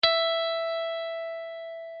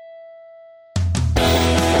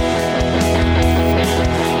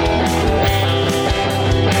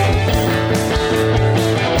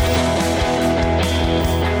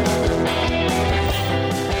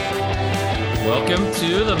Welcome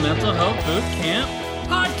to the Mental Health Boot Camp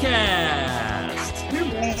Podcast.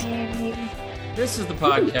 This is the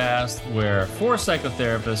podcast where 4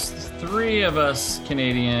 psychotherapists, 3 of us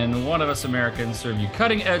Canadian, 1 of us American, serve you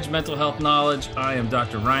cutting-edge mental health knowledge. I am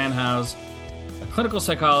Dr. Ryan Howes, a clinical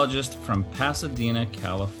psychologist from Pasadena,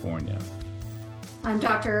 California. I'm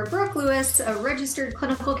Dr. Brooke Lewis, a registered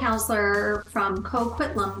clinical counselor from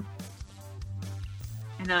Coquitlam.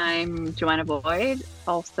 And I'm Joanna Boyd,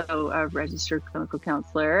 also a registered clinical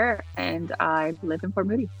counselor, and I live in Port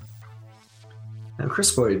Moody. I'm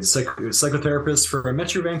Chris Boyd, psychotherapist for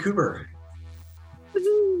Metro Vancouver.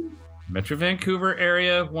 Woo-hoo. Metro Vancouver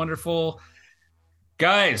area, wonderful.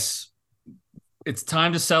 Guys, it's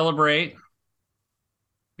time to celebrate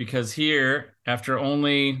because here, after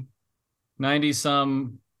only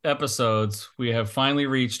 90-some episodes, we have finally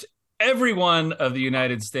reached every one of the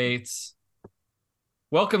United States.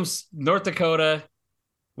 Welcome, North Dakota.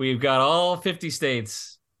 We've got all 50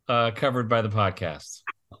 states covered by the podcast.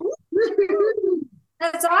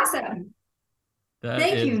 That's awesome.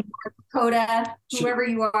 Thank you, North Dakota, whoever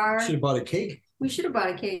you are. Should have bought a cake. We should have bought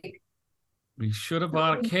a cake. We should have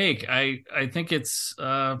bought a cake. I think it's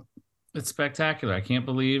spectacular. I can't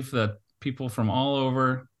believe that people from all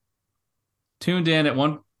over tuned in at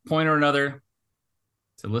one point or another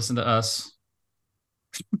to listen to us.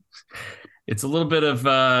 It's a little bit of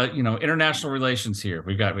international relations here.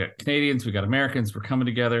 We got Canadians, we got Americans. We're coming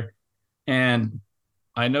together, and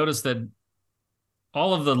I noticed that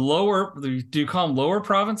all of the lower, do you call them lower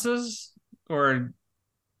provinces or?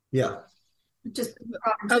 Yeah, Just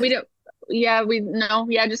Oh, we don't. Yeah,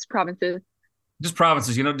 just provinces. Just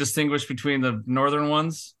provinces. You don't distinguish between the northern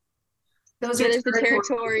ones. those Yeah, are there's the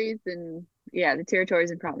territories and the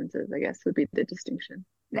territories and provinces, I guess, would be the distinction.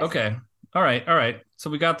 Yes. Okay. All right. So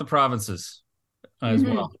we got the provinces as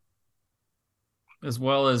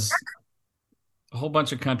well as a whole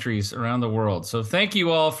bunch of countries around the world. So thank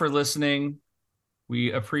you all for listening.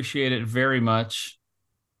 We appreciate it very much.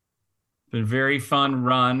 It's been a very fun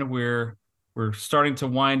run. We're starting to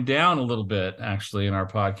wind down a little bit, actually, in our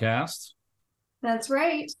podcast. That's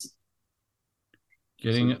right.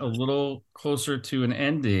 Getting a little closer to an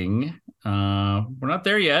ending. We're not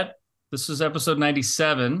there yet. This is episode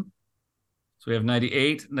 97. So we have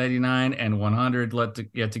 98, 99, and 100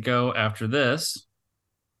 yet to go after this.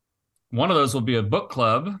 One of those will be a book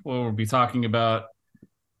club where we'll be talking about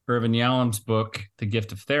Irvin Yalom's book, The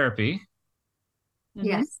Gift of Therapy.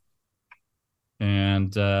 Yes.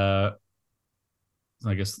 And I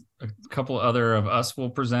guess a couple other of us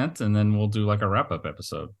will present, and then we'll do like a wrap-up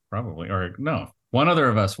episode, probably. Or no, one other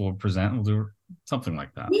of us will present. We'll do something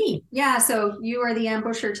like that. Me. Yeah, so you are the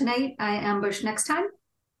ambusher tonight. I ambush next time.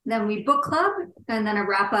 Then we book club, and then a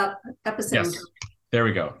wrap-up episode. Yes, there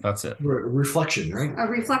we go. That's it. Reflection, right? A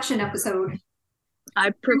reflection episode. I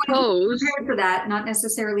propose. Prepared for that, not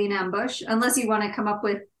necessarily an ambush, unless you want to come up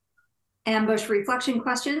with ambush reflection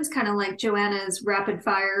questions, kind of like Joanna's rapid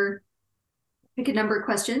fire pick a number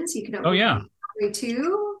questions. You can way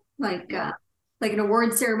too, like an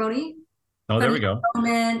award ceremony. Oh, there we go.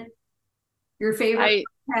 Moment, your favorite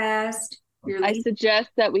test. I suggest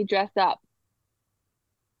that we dress up.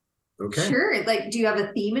 Okay. Sure. Like, do you have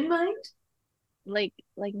a theme in mind? Like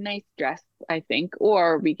nice dress, I think.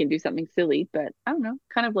 Or we can do something silly, but I don't know,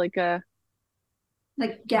 kind of like a Like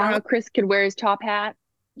I don't gala. know, Chris could wear his top hat,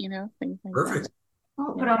 things like Perfect.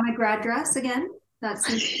 Oh, put on my grad dress again. That's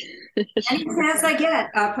any chance I get.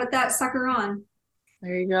 Put that sucker on.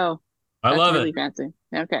 There you go. I love really it. Fancy.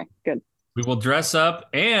 Okay, good. We will dress up,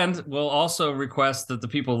 and we'll also request that the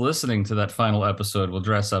people listening to that final episode will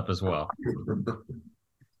dress up as well.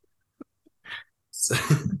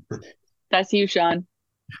 That's you, Sean,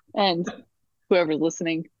 and whoever's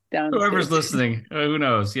listening down. Whoever's listening, who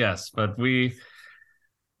knows? Yes, but we.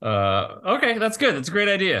 Okay, that's good. That's a great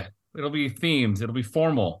idea. It'll be themed. It'll be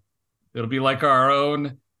formal. It'll be like our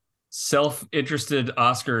own self-interested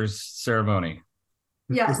Oscars ceremony.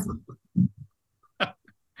 Yes. But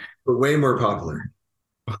way more popular.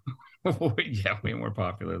 Yeah, way more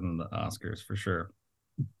popular than the Oscars for sure.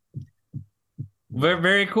 Very,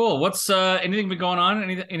 very cool. What's anything been going on?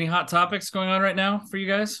 Any hot topics going on right now for you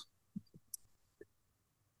guys?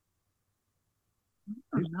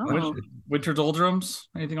 I don't know. Winter doldrums?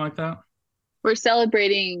 Anything like that? We're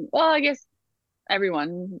celebrating. Well, I guess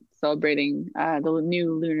everyone celebrating the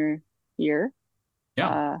new lunar year.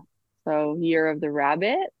 Yeah. So year of the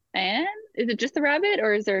rabbit. And is it just the rabbit,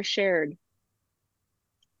 or is there a shared?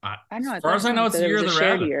 I don't know. As far as I know, it's the year of the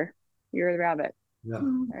rabbit. Year of the rabbit. Yeah.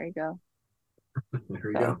 There you go. There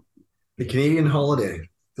we go. The Canadian holiday,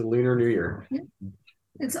 the Lunar New Year.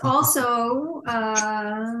 It's also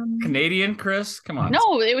Canadian, Chris. Come on.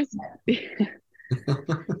 No, it was.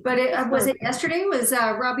 but was it yesterday? Was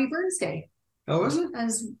Robbie Burns Day? Oh, was it?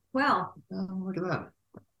 As well. Oh, look at that.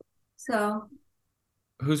 So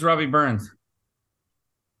Who's Robbie Burns?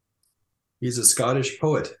 He's a Scottish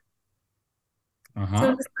poet. So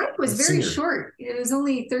his life was very Singer. short. It was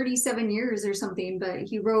only 37 years or something, but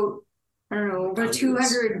he wrote, I don't know, over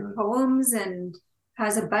 200 poems and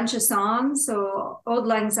has a bunch of songs. So Auld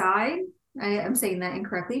Lang Syne, I'm saying that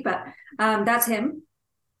incorrectly, but that's him.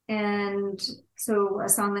 And so a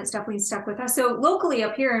song that's definitely stuck with us. So locally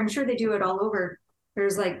up here, I'm sure they do it all over.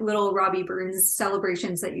 There's like little Robbie Burns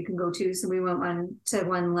celebrations that you can go to. So we went to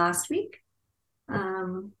one last week.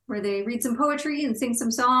 Where they read some poetry and sing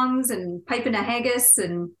some songs and pipe in a haggis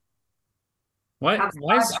and why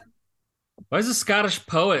is a Scottish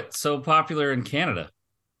poet so popular in Canada?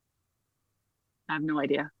 I have no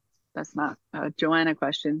idea. That's not a Joanna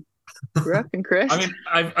question. Brooke and Chris. I mean,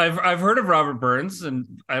 I've heard of Robert Burns,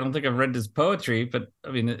 and I don't think I've read his poetry, but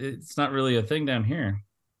I mean, it's not really a thing down here.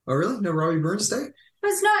 Oh, really? No Robbie Burns Day?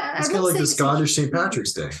 It's not. It's kind of like the Scottish St.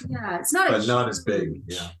 Patrick's Day. Yeah, it's not, but not as big.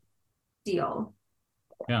 Yeah. Deal.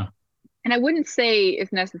 Yeah. And I wouldn't say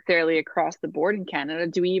it's necessarily across the board in Canada.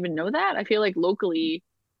 Do we even know that? I feel like locally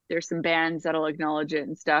there's some bands that'll acknowledge it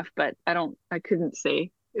and stuff, but I couldn't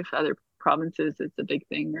say if other provinces it's a big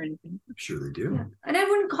thing or anything. I'm sure they do. Yeah. And I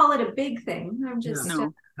wouldn't call it a big thing. I'm just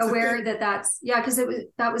aware that that's because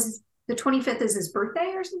that was the 25th is his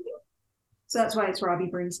birthday or something. So that's why it's Robbie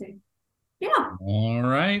Burns Day. Yeah. All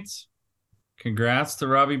right. Congrats to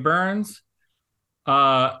Robbie Burns.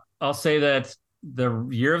 I'll say that the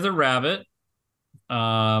year of the rabbit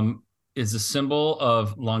is a symbol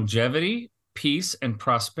of longevity, peace, and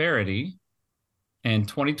prosperity. And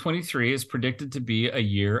 2023 is predicted to be a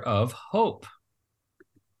year of hope.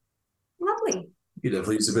 Lovely. You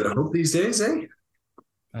definitely use a bit of hope these days, eh?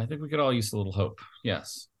 I think we could all use a little hope.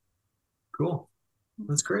 Yes. Cool.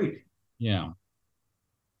 That's great. Yeah.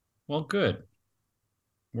 Well, good.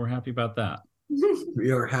 We're happy about that.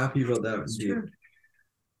 We are happy about that.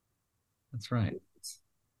 That's right.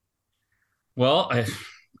 Well,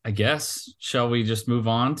 I guess, shall we just move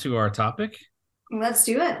on to our topic? Let's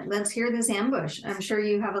do it. Let's hear this ambush. I'm sure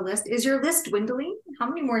you have a list. Is your list dwindling? How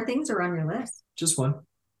many more things are on your list? Just one.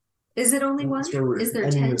 Is it only one? Is there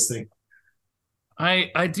 10? This thing.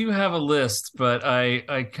 I do have a list, but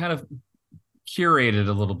I kind of curated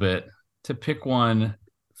a little bit to pick one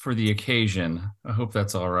for the occasion. I hope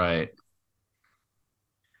that's all right.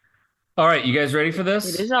 All right, you guys ready for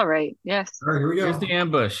this? It is all right. Yes. All right, here we go. Here's the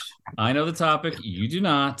ambush. I know the topic. You do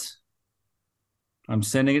not. I'm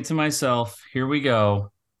sending it to myself. Here we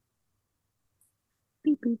go.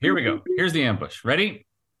 Here we go. Here's the ambush. Ready?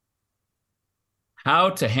 How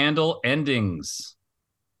to handle endings.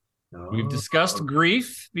 We've discussed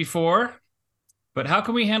grief before, but how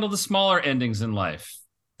can we handle the smaller endings in life?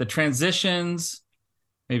 The transitions,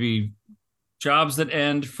 maybe jobs that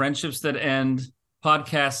end, friendships that end,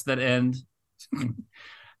 podcasts that end.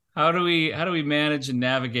 How do we manage and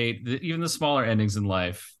navigate even the smaller endings in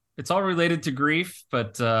life? It's all related to grief,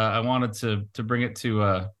 but I wanted to bring it to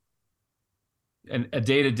a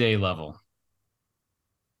day-to-day level.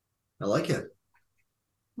 I like it.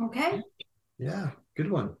 Okay. Yeah,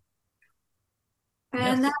 good one.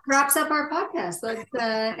 And that wraps up our podcast. Let's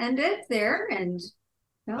end it there. And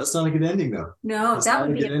that's not a good ending, though. No, that's that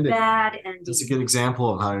would be a bad ending. That's a good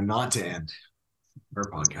example of how not to end our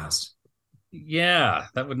podcast. Yeah,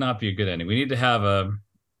 that would not be a good ending. We need to have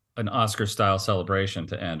an Oscar-style celebration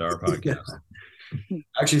to end our podcast. I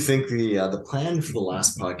actually think the plan for the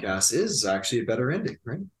last podcast is actually a better ending,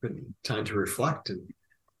 right? But time to reflect and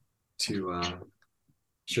to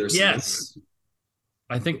share some. Yes,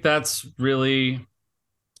 I think that's really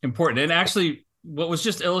important. And actually, what was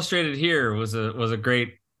just illustrated here was a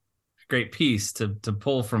great piece to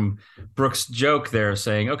pull from Brooke's joke there,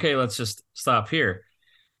 saying, "Okay, let's just stop here,"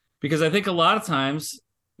 because I think a lot of times,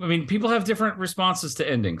 I mean, people have different responses to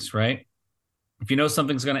endings, right? If you know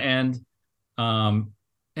something's going to end,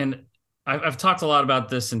 and I've talked a lot about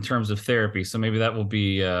this in terms of therapy, so maybe that will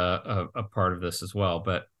be a part of this as well.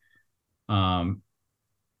 But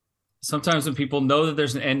sometimes when people know that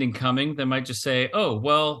there's an ending coming, they might just say, "Oh,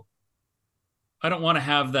 well, I don't want to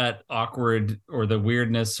have that awkward or the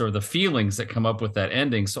weirdness or the feelings that come up with that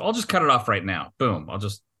ending, so I'll just cut it off right now. Boom, I'll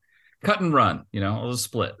just cut and run. I'll just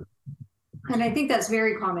split." And I think that's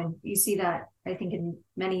very common. You see that, I think, in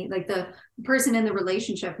many, like the person in the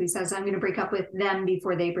relationship who says, "I'm going to break up with them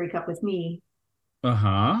before they break up with me."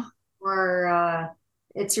 Uh-huh. Or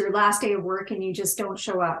it's your last day of work and you just don't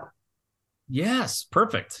show up. Yes,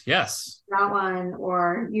 perfect. Yes. That one,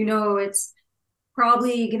 or it's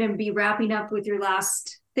probably going to be wrapping up with your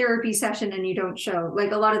last therapy session and you don't show,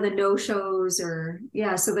 like a lot of the no shows, or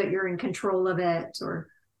so that you're in control of it, or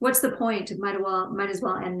what's the point? It might as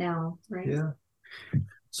well end now, right? Yeah.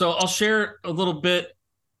 So I'll share a little bit.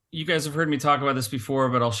 You guys have heard me talk about this before,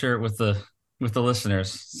 but I'll share it with the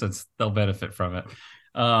listeners since they'll benefit from it.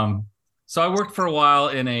 So I worked for a while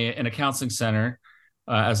in a counseling center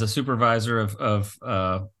as a supervisor of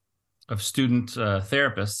student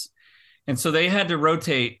therapists, and so they had to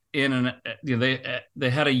rotate in, and they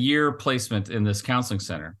had a year placement in this counseling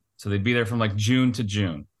center, so they'd be there from like June to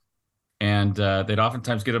June, and they'd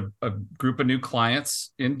oftentimes get a group of new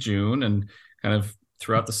clients in June and kind of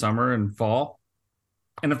throughout the summer and fall.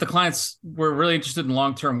 And if the clients were really interested in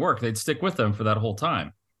long-term work, they'd stick with them for that whole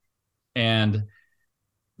time. And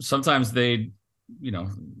sometimes the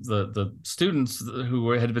students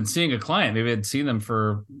who had been seeing a client, maybe had seen them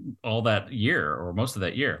for all that year or most of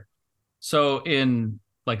that year. So in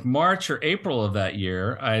like March or April of that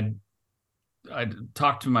year, I'd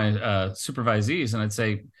talk to my supervisees and I'd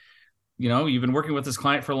say, you've been working with this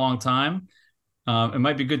client for a long time. It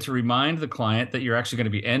might be good to remind the client that you're actually going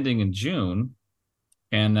to be ending in June,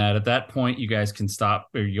 and that at that point you guys can stop,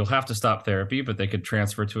 or you'll have to stop therapy, but they could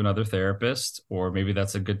transfer to another therapist, or maybe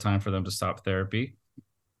that's a good time for them to stop therapy.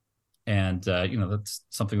 And, that's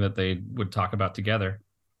something that they would talk about together.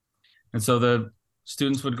 And so the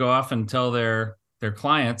students would go off and tell their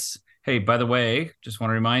clients, hey, by the way, just want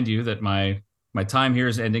to remind you that my time here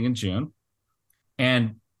is ending in June.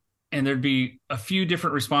 And there'd be a few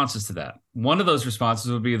different responses to that. One of those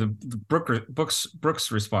responses would be the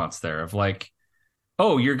Brooks response there of like,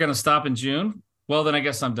 oh, you're going to stop in June? Well, then I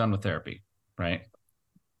guess I'm done with therapy, right?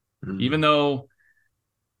 Mm-hmm. Even though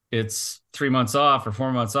it's 3 months off or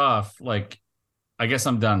 4 months off, like, I guess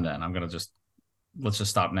I'm done then. I'm going to let's just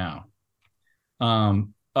stop now.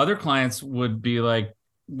 Other clients would be like,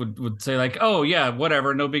 would say like, oh yeah,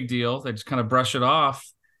 whatever, no big deal. They just kind of brush it off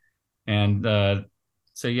and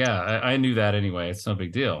say, yeah, I knew that anyway. It's no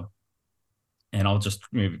big deal. And I'll just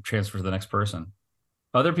maybe transfer to the next person.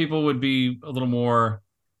 Other people would be a little more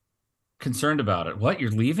concerned about it. What,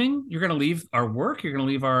 you're leaving? You're going to leave our work? You're going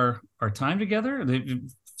to leave our time together? They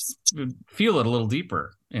feel it a little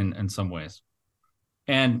deeper in some ways.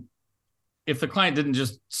 And if the client didn't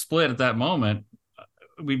just split at that moment,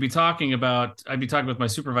 I'd be talking with my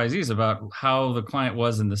supervisees about how the client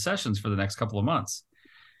was in the sessions for the next couple of months.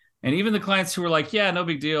 And even the clients who were like, yeah, no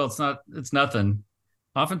big deal, it's nothing.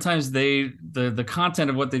 Oftentimes the content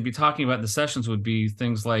of what they'd be talking about in the sessions would be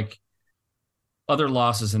things like other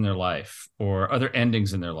losses in their life or other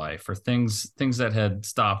endings in their life or things that had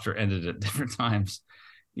stopped or ended at different times,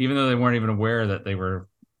 even though they weren't even aware that they were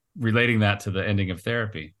relating that to the ending of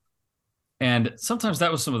therapy. And sometimes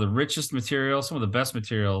that was some of the richest material, some of the best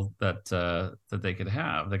material that they could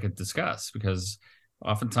have, they could discuss, because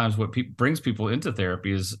oftentimes what brings people into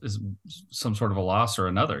therapy is some sort of a loss or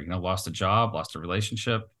another, lost a job, lost a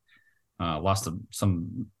relationship, lost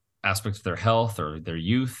some aspects of their health or their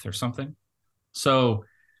youth or something. So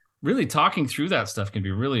really talking through that stuff can be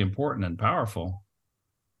really important and powerful.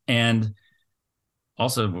 And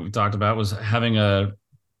also what we talked about was having a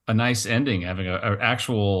nice ending, having an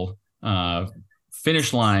actual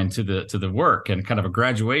finish line to the work, and kind of a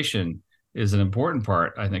graduation is an important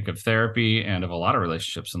part, I think, of therapy and of a lot of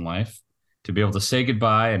relationships in life, to be able to say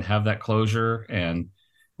goodbye and have that closure and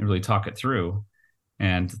really talk it through.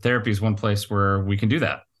 And therapy is one place where we can do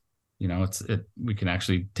that. We can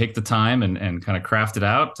actually take the time and kind of craft it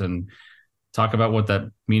out and talk about what that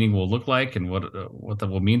meaning will look like and what that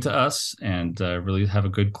will mean to us, and really have a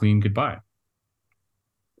good, clean goodbye.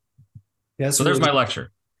 Yeah. So there's my lecture.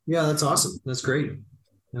 Yeah, that's awesome. That's great.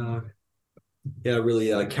 It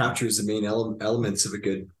really captures the main elements of a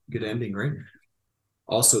good ending, right?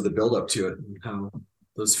 Also, the build up to it and how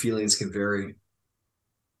those feelings can vary.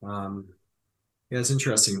 It's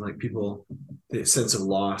interesting, like the sense of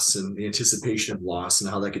loss and the anticipation of loss and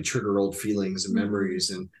how that could trigger old feelings and memories,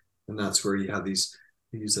 and that's where you have they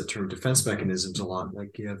use that term defense mechanisms a lot.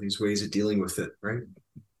 Like you have these ways of dealing with it, right?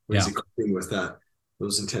 Ways of coping with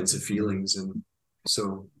those intensive feelings, and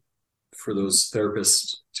so for those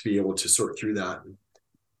therapists to be able to sort through that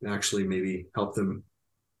and actually maybe help them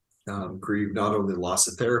grieve not only the loss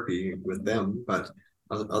of therapy with them, but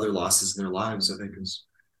other losses in their lives, I think is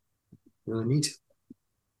really neat.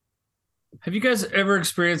 Have you guys ever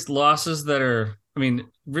experienced losses that are,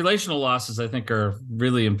 relational losses, I think, are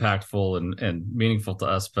really impactful and meaningful to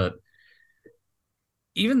us, but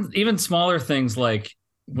even smaller things like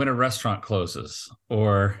when a restaurant closes,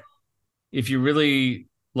 or if you really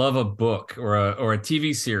love a book or a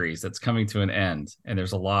TV series that's coming to an end, and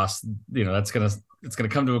there's a loss, it's gonna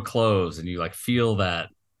come to a close, and you like feel that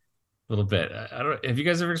little bit. I don't. Have you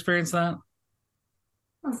guys ever experienced that?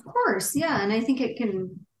 Of course, yeah, and I think it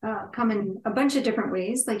can come in a bunch of different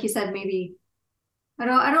ways. Like you said, maybe I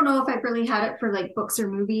don't know if I've really had it for like books or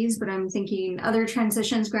movies, but I'm thinking other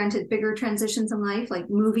transitions, granted bigger transitions in life, like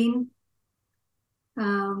moving,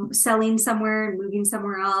 selling somewhere and moving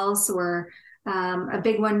somewhere else, or a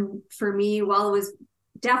big one for me, while it was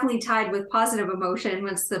definitely tied with positive emotion,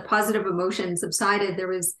 once the positive emotion subsided, there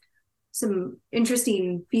was some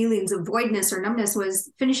interesting feelings of voidness or numbness,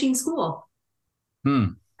 was finishing school.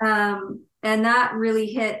 And that really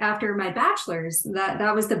hit after my bachelor's.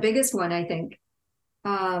 That was the biggest one, I think.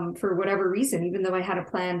 For whatever reason, even though I had a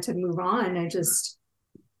plan to move on,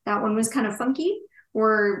 that one was kind of funky.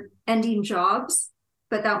 Or ending jobs,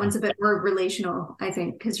 but that one's a bit more relational, I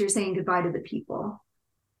think, because you're saying goodbye to the people.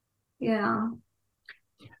 Yeah.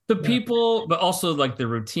 The people, but also like the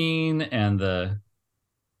routine and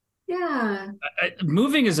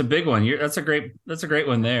moving is a big one. That's a great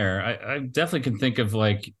one there. I definitely can think of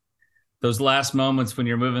like those last moments when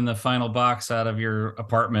you're moving the final box out of your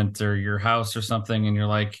apartment or your house or something, and you're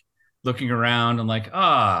like looking around and like,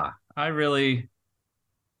 I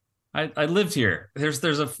lived here.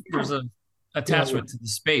 There's a attachment to the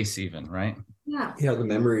space even, right? Yeah. Yeah, the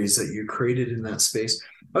memories that you created in that space.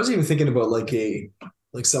 I was even thinking about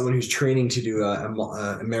like someone who's training to do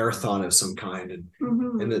a marathon of some kind,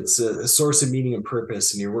 and it's a source of meaning and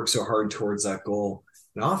purpose, and you work so hard towards that goal.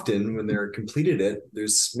 And often when they're completed it,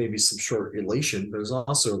 there's maybe some short elation, but there's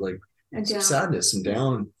also like some sadness and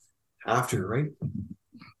down after, right?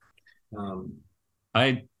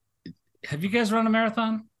 Have you guys run a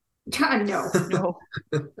marathon? No.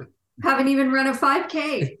 Haven't even run a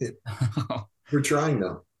 5K. We're trying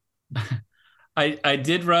though. I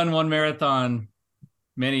did run one marathon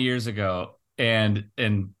many years ago and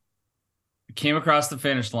came across the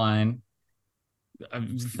finish line.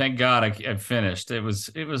 Thank God I finished. It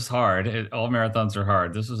was hard. All marathons are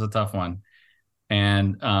hard. This was a tough one.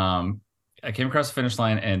 And I came across the finish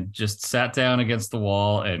line and just sat down against the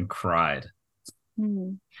wall and cried.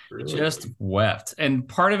 Really? Just wept. And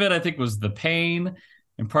part of it, I think, was the pain,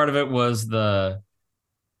 and part of it was the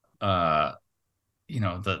I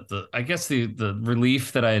guess the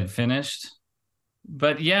relief that I had finished.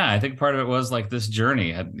 But yeah, I think part of it was like this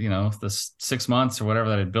journey had, this 6 months or whatever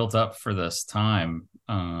that had built up for this time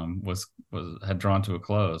had drawn to a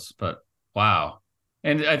close. But wow.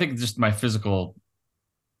 And I think just my physical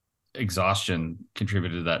exhaustion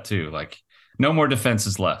contributed to that too. Like no more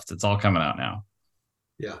defenses left. It's all coming out now.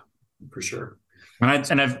 Yeah, for sure.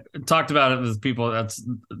 And I've talked about it with people. That's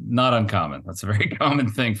not uncommon. That's a very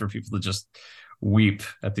common thing for people to just weep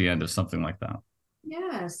at the end of something like that.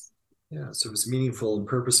 Yes. Yeah, so it's meaningful and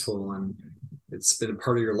purposeful, and it's been a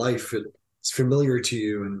part of your life. It's familiar to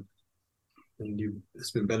you, and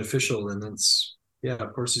it's been beneficial. And that's, yeah,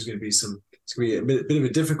 of course, it's going to be a bit of a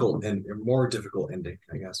difficult and a more difficult ending,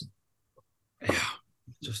 I guess. Yeah,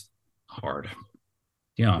 just hard.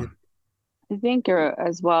 Yeah. I think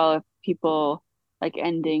as well, if people like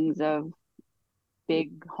endings of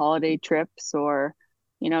big holiday trips or,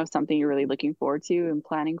 something you're really looking forward to and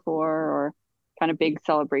planning for, or kind of big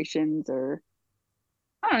celebrations, or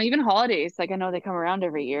I don't know, even holidays. Like I know they come around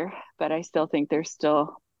every year, but I still think they're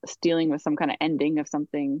still dealing with some kind of ending of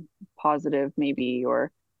something positive, maybe,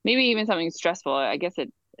 or maybe even something stressful. I guess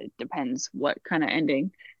it depends what kind of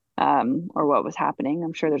ending, or what was happening.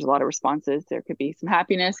 I'm sure there's a lot of responses. There could be some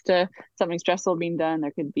happiness to something stressful being done.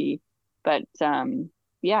 There could be, but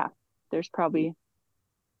yeah, there's probably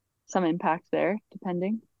some impact there,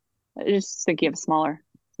 depending. I just think you have smaller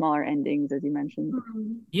endings, as you mentioned.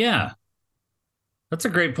 Yeah, that's a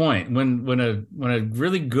great point. When a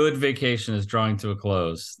really good vacation is drawing to a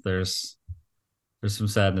close, there's some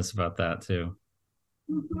sadness about that too.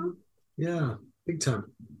 Yeah, big time.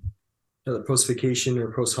 Yeah, the post vacation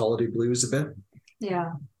or post holiday blues a bit.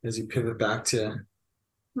 Yeah. As you pivot back to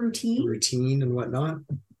routine and whatnot.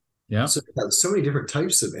 Yeah. So many different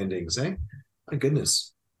types of endings, eh? My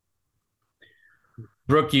goodness.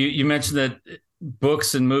 Brooke, you mentioned that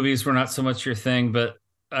books and movies were not so much your thing, but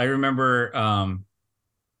I remember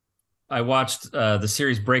I watched the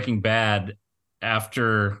series Breaking Bad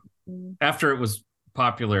after it was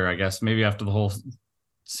popular, I guess. Maybe after the whole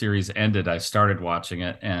series ended, I started watching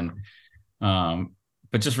it, and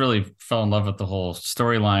but just really fell in love with the whole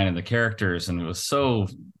storyline and the characters, and it was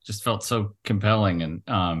just felt so compelling. And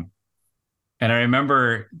I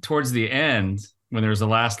remember towards the end, when there was the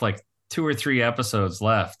last like 2 or 3 episodes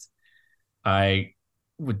left, I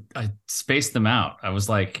I spaced them out. I was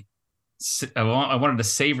like, I wanted to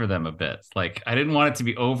savor them a bit. Like I didn't want it to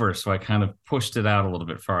be over, so I kind of pushed it out a little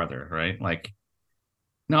bit farther, right? Like,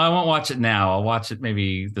 no, I won't watch it now. I'll watch it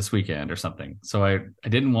maybe this weekend or something. So I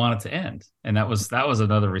didn't want it to end, and that was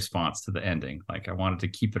another response to the ending. Like I wanted to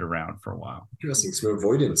keep it around for a while. Interesting. Some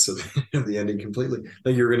avoidance of the ending completely.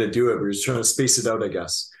 Like you were going to do it, but you're just trying to space it out, I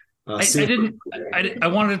guess. I didn't. I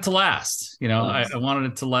wanted it to last. You know, I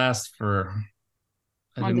wanted it to last for.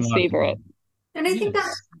 I wanted to savor it. And I think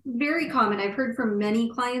that's very common. I've heard from many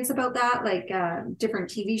clients about that, like different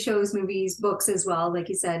TV shows, movies, books as well, like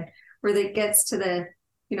you said, where it gets to the,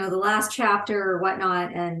 the last chapter or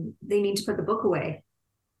whatnot, and they need to put the book away.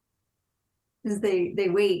 Because they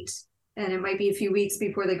wait, and it might be a few weeks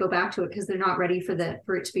before they go back to it because they're not ready for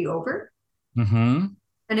it to be over. Mm-hmm.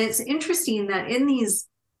 And it's interesting that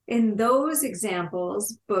in those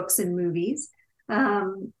examples, books and movies,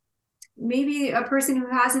 maybe a person who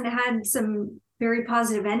hasn't had some very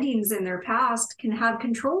positive endings in their past can have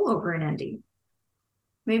control over an ending.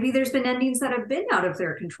 Maybe there's been endings that have been out of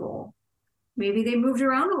their control. Maybe they moved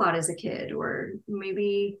around a lot as a kid, or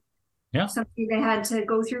maybe something they had to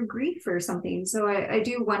go through grief or something. So I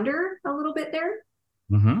do wonder a little bit there.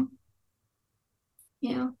 Mm-hmm.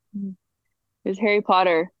 Yeah. There's Harry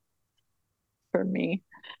Potter for me.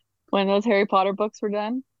 When those Harry Potter books were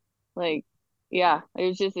done, like, yeah,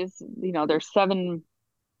 it's there's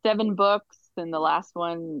seven books, and the last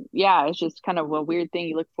one, it's just kind of a weird thing.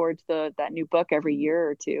 You look forward to that new book every year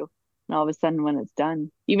or two, and all of a sudden when it's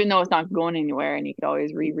done, even though it's not going anywhere and you could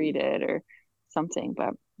always reread it or something,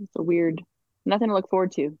 but it's a weird, nothing to look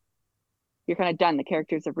forward to. You're kind of done. The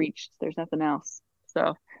characters have reached, there's nothing else.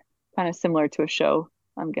 So kind of similar to a show,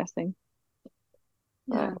 I'm guessing.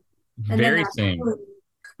 Yeah. Very same.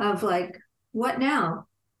 Of like, what now?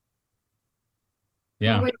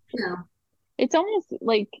 Yeah. It's almost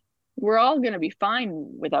like we're all going to be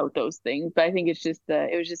fine without those things, but I think it's just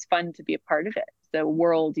it was just fun to be a part of it. The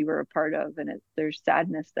world you were a part of, and there's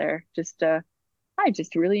sadness there. I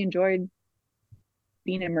just really enjoyed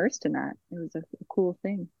being immersed in that. It was a cool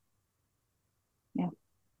thing. Yeah.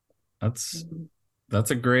 That's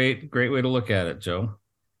a great way to look at it, Joe.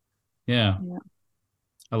 Yeah.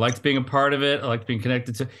 I liked being a part of it. I liked being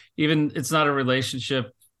connected to, even it's not a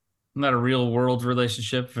relationship, not a real world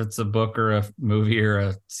relationship, if it's a book or a movie or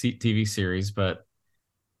a TV series, but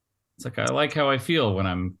it's like I like how I feel when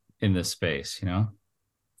I'm in this space, I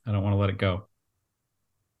don't want to let it go.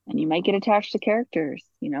 And you might get attached to characters,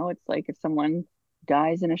 it's like if someone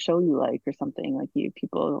dies in a show you like or something, like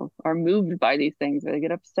people are moved by these things, or they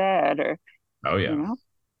get upset, or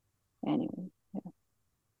anyway.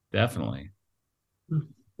 Definitely.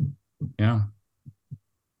 Yeah.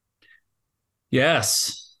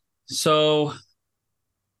 Yes. So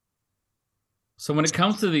when it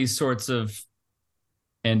comes to these sorts of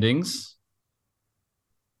endings,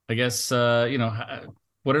 I guess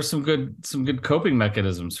what are some good coping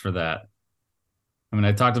mechanisms for that? I mean,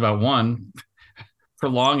 I talked about one,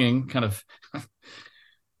 prolonging, kind of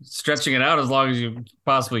stretching it out as long as you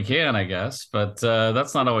possibly can, I guess, but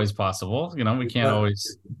that's not always possible. We can't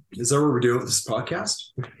always. Is that what we're doing with this podcast?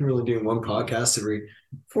 We're really doing one podcast every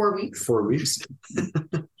 4 weeks. 4 weeks.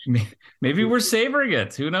 Maybe we're savoring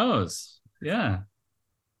it. Who knows? Yeah.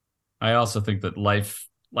 I also think that life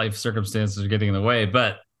circumstances are getting in the way,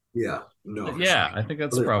 but I think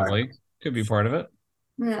that's probably could be part of it.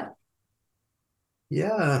 Yeah.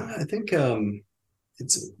 Yeah, I think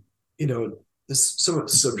it's there's so much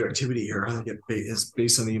subjectivity here. I think it is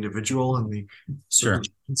based on the individual and the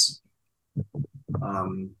circumstances. I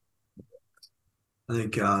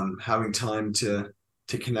think having time to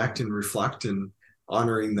connect and reflect and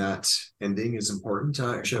honoring that ending is important.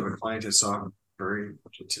 I actually have a client I saw very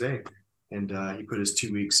today, and he put his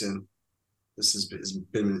 2 weeks in. This has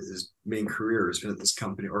been his main career. He's been at this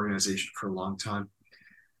organization for a long time.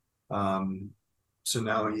 So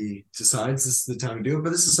now he decides this is the time to do it.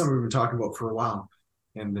 But this is something we've been talking about for a while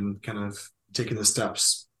and been kind of taking the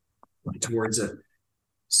steps towards it.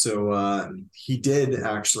 So he did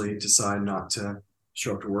actually decide not to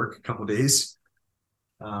show up to work a couple of days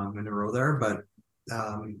in a row there. But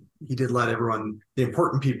he did let everyone, the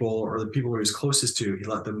important people or the people he was closest to, he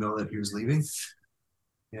let them know that he was leaving.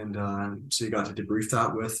 And so he got to debrief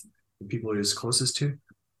that with the people he was closest to.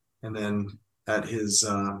 And then at his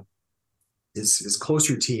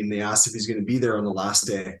closer team, they asked if he's going to be there on the last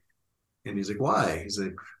day. And he's like, why? He's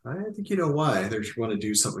like, I think you know why. They want to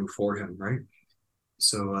do something for him, right?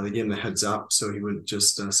 So they gave him the heads up so he wouldn't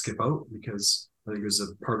just skip out, because I think there's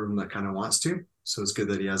a part of him that kind of wants to. So it's good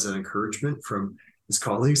that he has that encouragement from his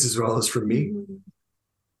colleagues as well as from me.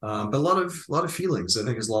 But a lot of feelings. I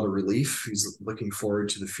think there's a lot of relief. He's looking forward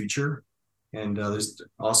to the future, and there's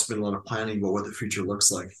also been a lot of planning about what the future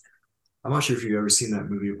looks like. I'm not sure if you've ever seen that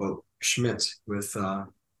movie about Schmidt with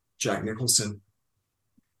Jack Nicholson.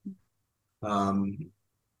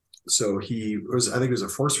 So I think it was a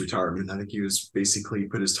forced retirement. I think he was basically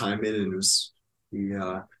put his time in, and he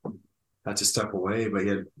had to step away, but he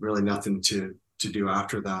had really nothing to do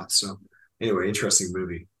after that. So anyway, interesting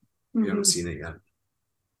movie. You haven't seen it yet.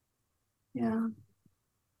 Yeah.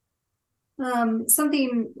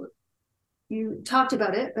 Something you talked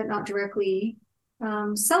about it, but not directly.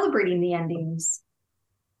 Celebrating the endings,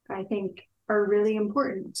 I think, are really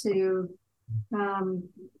important to honor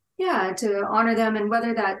them, and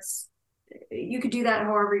whether that's, you could do that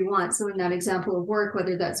however you want. So in that example of work,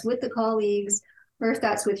 whether that's with the colleagues or if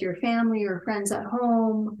that's with your family or friends at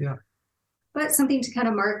home, but something to kind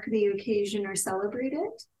of mark the occasion or celebrate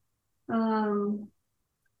it. For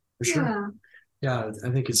sure. Yeah,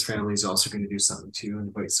 I think his family is also going to do something too, and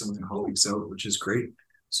invite some of the colleagues out, which is great.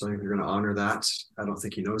 So I think they're going to honor that. I don't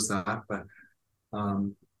think he knows that, but I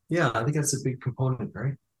think that's a big component,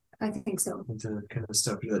 right? I think so. And to kind of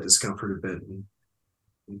step into that discomfort a bit, and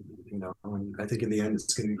and I think in the end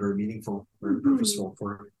it's going to be very meaningful, very purposeful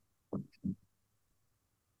for him.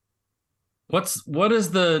 What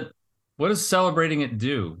does celebrating it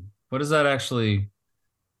do? What does that actually?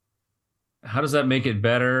 How does that make it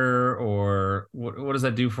better, or what does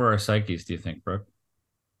that do for our psyches, do you think, Brooke?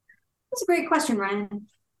 That's a great question, Ryan.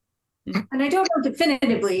 And I don't know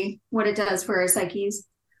definitively what it does for our psyches,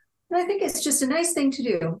 but I think it's just a nice thing to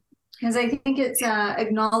do, because I think it's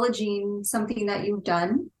acknowledging something that you've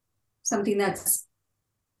done, something that's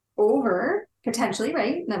over, potentially,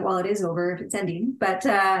 right? Well, it is over if it's ending, but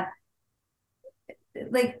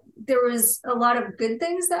there was a lot of good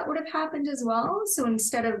things that would have happened as well. So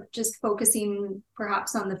instead of just focusing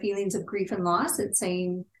perhaps on the feelings of grief and loss, it's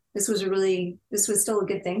saying this was still a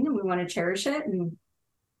good thing, and we want to cherish it. And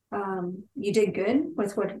you did good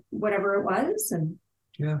with whatever it was. And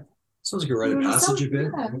sounds like a rite of passage a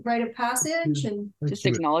bit. Rite of passage and just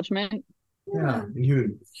acknowledgement. Yeah.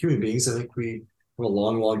 And human beings, I think we have a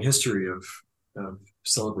long history of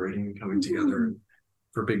celebrating and coming together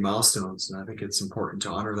for big milestones. And I think it's important to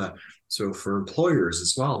honor that. So for employers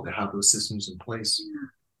as well, to have those systems in place,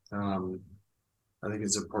 I think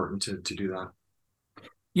it's important to do that.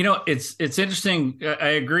 It's interesting. I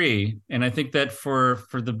agree. And I think that for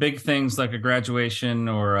the big things like a graduation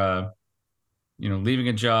or, leaving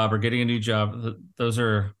a job or getting a new job, those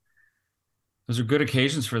are good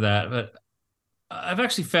occasions for that. But I've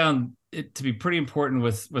actually found it to be pretty important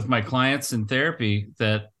with my clients in therapy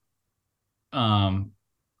that,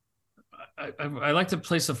 I like to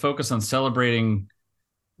place a focus on celebrating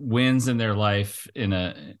wins in their life in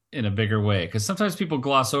a bigger way, because sometimes people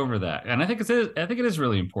gloss over that, and I think it is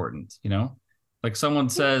really important. Like someone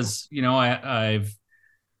says, I've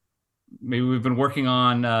maybe we've been working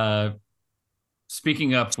on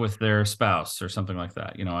speaking up with their spouse or something like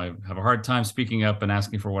that. I have a hard time speaking up and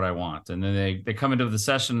asking for what I want, and then they come into the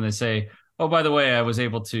session and they say, oh, by the way, I was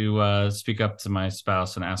able to speak up to my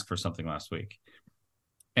spouse and ask for something last week.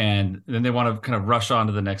 And then they want to kind of rush on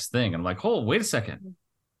to the next thing. And like, oh, wait a second.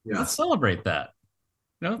 Let's celebrate that.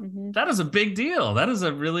 That is a big deal. That is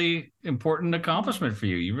a really important accomplishment for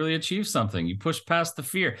you. You really achieved something. You pushed past the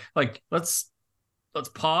fear. Like, let's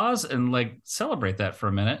pause and like celebrate that for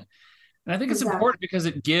a minute. And I think it's important because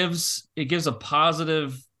it gives a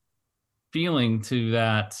positive feeling to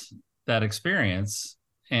that experience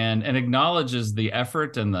and acknowledges the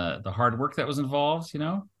effort and the hard work that was involved,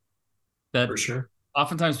 that for sure.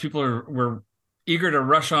 Oftentimes people were eager to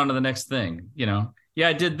rush on to the next thing, Yeah,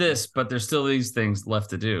 I did this, but there's still these things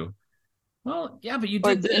left to do. Well, yeah, but you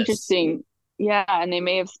did this. Interesting. Yeah, and they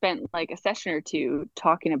may have spent like a session or two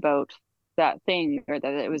talking about that thing, or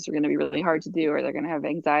that it was going to be really hard to do, or they're going to have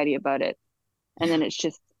anxiety about it. And then it's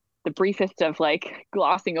just the briefest of like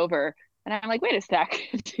glossing over. And I'm like, wait a sec.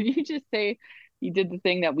 Did you just say you did the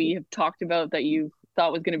thing that we have talked about that you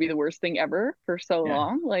thought was going to be the worst thing ever for so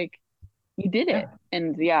long? Like, you did it.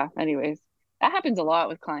 And anyways, that happens a lot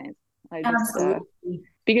with clients. I just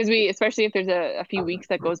because especially if there's a few weeks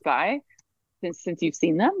that goes by since you've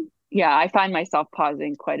seen them, I find myself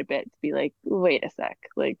pausing quite a bit to be like, wait a sec,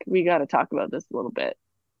 like we got to talk about this a little bit,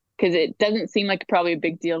 because it doesn't seem like probably a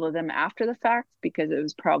big deal to them after the fact, because it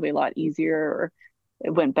was probably a lot easier, or it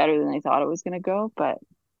went better than they thought it was going to go. But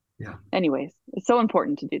anyways, it's so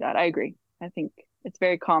important to do that. I agree. I think it's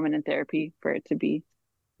very common in therapy for it to be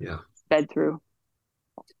sped through.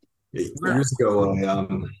 Years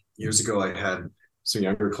ago, I had some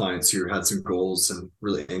younger clients who had some goals and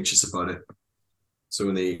really anxious about it. So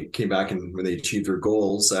when they came back and when they achieved their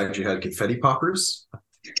goals, I actually had confetti poppers.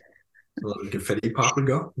 Let the confetti popper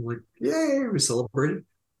go. I'm like, yay, we celebrated.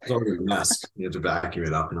 It's all a mess. You have to vacuum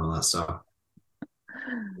it up and all that stuff.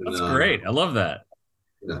 That's great. I love that.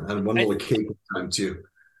 Yeah, and one little cake time too.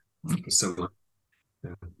 So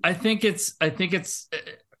yeah. I think it's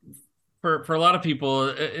for a lot of people,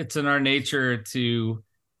 it's in our nature to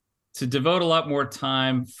devote a lot more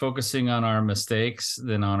time focusing on our mistakes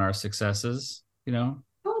than on our successes, you know?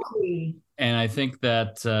 Totally. And I think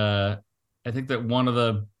that one of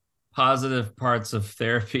the positive parts of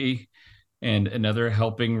therapy and other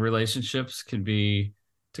helping relationships can be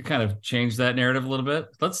to kind of change that narrative a little bit.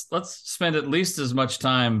 Let's spend at least as much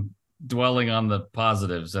time dwelling on the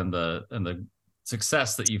positives and the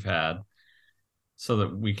success that you've had, so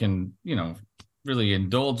that we can, you know, really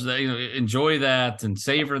indulge that, you know, enjoy that and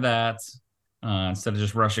savor that, instead of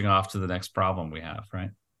just rushing off to the next problem we have, right?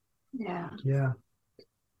 Yeah. Yeah.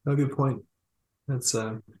 No, good point. That's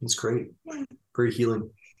great. Very healing.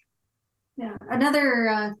 Yeah.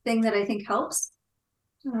 Another thing that I think helps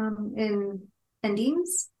in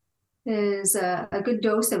endings is a good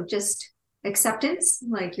dose of just acceptance.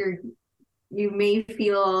 Like you may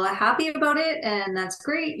feel happy about it, and that's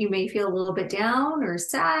great. You may feel a little bit down or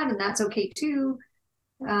sad, and that's okay too.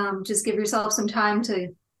 Just give yourself some time to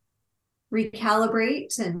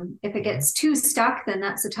recalibrate. And if it gets too stuck, then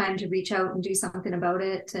that's the time to reach out and do something about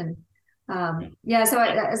it. And so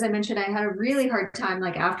as I mentioned, I had a really hard time,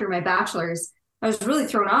 like after my bachelor's, I was really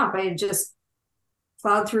thrown off. I had just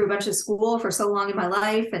plowed through a bunch of school for so long in my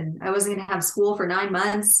life, and I wasn't going to have school for 9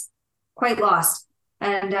 months, quite lost.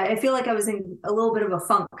 And I feel like I was in a little bit of a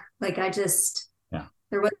funk. Like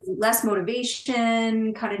there was less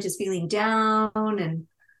motivation, kind of just feeling down, and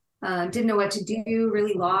didn't know what to do,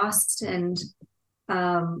 really lost. And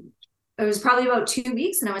it was probably about 2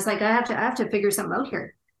 weeks, and I was like, I have to figure something out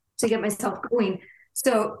here to get myself going.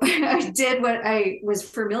 So I did what I was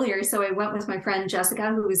familiar. So I went with my friend Jessica,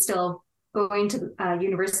 who was still going to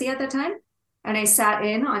university at that time, and I sat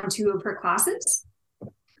in on 2 of her classes.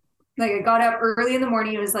 Like I got up early in the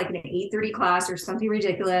morning. It was like an 8:30 class or something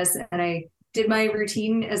ridiculous, and I did my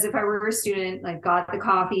routine as if I were a student. Like got the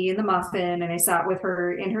coffee and the muffin, and I sat with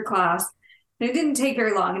her in her class. And it didn't take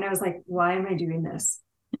very long, and I was like, "Why am I doing this?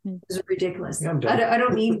 This is ridiculous. Yeah,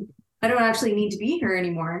 I don't actually need to be here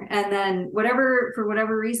anymore." And then for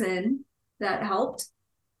whatever reason, that helped,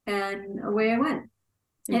 and away I went.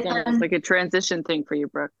 It's almost like a transition thing for you,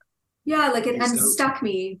 Brooke. Yeah, like it unstuck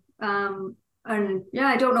me. And yeah,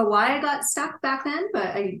 I don't know why I got stuck back then, but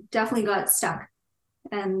I definitely got stuck,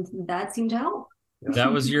 and that seemed to help.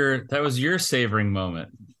 That was your savoring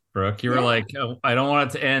moment, Brooke. You were like, oh, I don't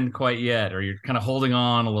want it to end quite yet, or you're kind of holding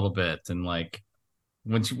on a little bit, and like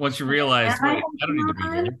once you realize, wait, I don't need to be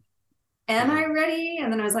here. Am I ready?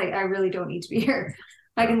 And then I was like, I really don't need to be here.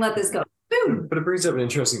 I can let this go. Boom. But it brings up an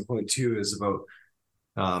interesting point too, is about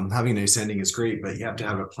having a nice ending is great, but you have to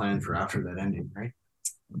have a plan for after that ending, right?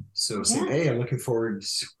 So saying, hey, I'm looking forward,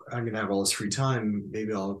 I'm going to have all this free time.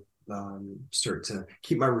 Maybe I'll start to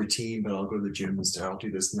keep my routine, but I'll go to the gym instead. I'll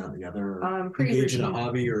do this and that and the other, or engage in a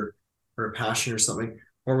hobby or a passion or something.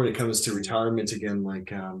 Or when it comes to retirement again,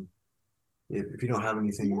 like if you don't have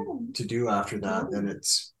anything to do after that, then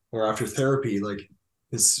or after therapy, like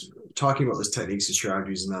it's talking about those techniques and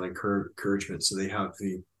strategies and that encouragement. So they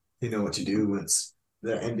know what to do once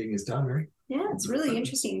the ending is done, right? Yeah, it's really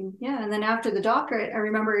interesting. Yeah. And then after the doctorate, I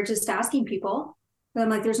remember just asking people, I'm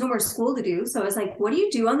like, there's no more school to do. So I was like, what do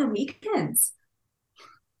you do on the weekends?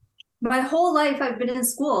 My whole life I've been in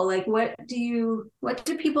school. Like, what do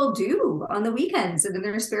people do on the weekends and in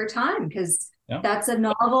their spare time? Because that's a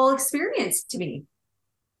novel experience to me.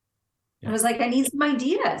 Yeah. I was like, I need some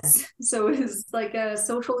ideas. So it was like a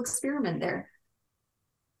social experiment there.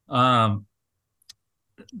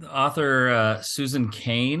 The author Susan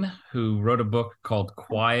Cain, who wrote a book called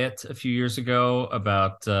Quiet a few years ago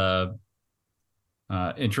about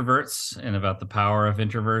introverts and about the power of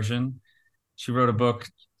introversion. She wrote a book,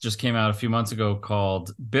 just came out a few months ago,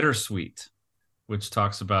 called Bittersweet, which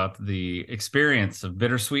talks about the experience of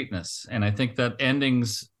bittersweetness. And I think that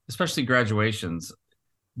endings, especially graduations,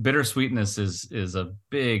 bittersweetness is a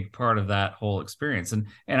big part of that whole experience. And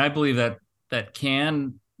I believe that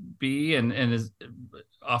can be and is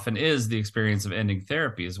often is the experience of ending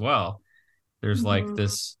therapy as well. There's like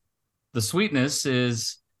the sweetness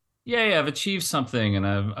is, yay, I've achieved something and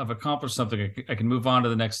I've accomplished something. I can move on to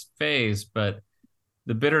the next phase. But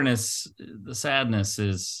the bitterness, the sadness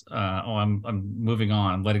is, I'm moving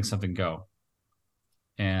on, I'm letting something go.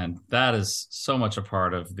 And that is so much a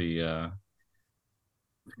part of the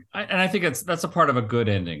And I think that's a part of a good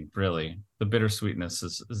ending, really. The bittersweetness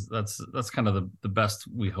is that's kind of the best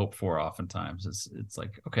we hope for oftentimes. It's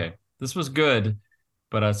like, okay, this was good,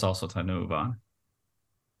 but it's also time to move on.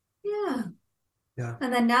 Yeah. Yeah.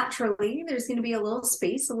 And then naturally, there's going to be a little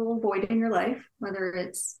space, a little void in your life, whether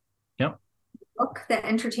it's Yep. book, the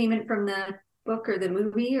entertainment from the book or the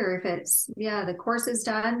movie, or if it's, the course is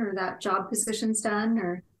done or that job position's done,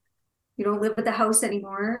 or you don't live at the house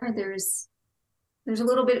anymore. There's a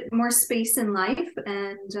little bit more space in life,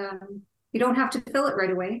 and you don't have to fill it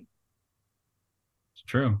right away. It's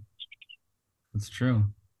true. It's true.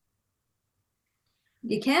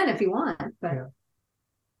 You can if you want, but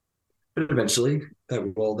But eventually that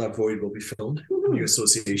void will be filled. New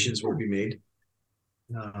associations will be made.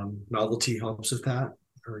 Novelty helps with that,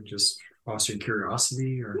 or just fostering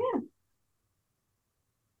curiosity, or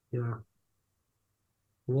it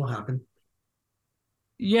will happen.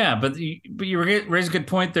 Yeah, but you raise a good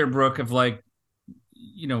point there, Brooke, of like,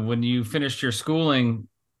 when you finished your schooling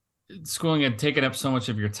had taken up so much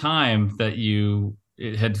of your time that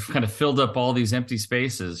it had kind of filled up all these empty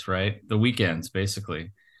spaces, right? The weekends,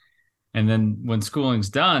 basically. And then when schooling's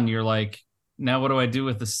done, you're like, now what do I do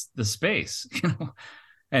with the space?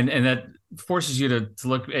 And that forces you to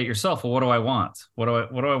look at yourself. Well, what do I want? What do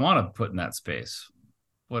I want to put in that space?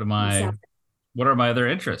 What are my other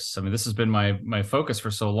interests? I mean, this has been my focus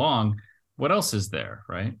for so long. What else is there,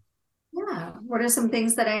 right? Yeah. What are some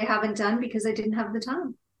things that I haven't done because I didn't have the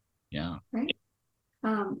time? Yeah. Right.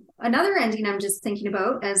 Another ending I'm just thinking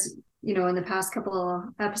about, as in the past couple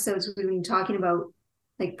of episodes we've been talking about,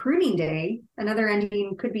 like pruning day. Another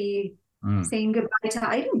ending could be saying goodbye to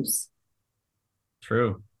items.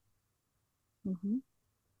 True. Mm-hmm.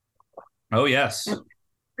 Oh, yes. It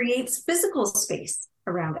creates physical space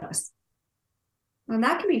around us. And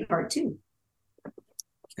that can be hard too.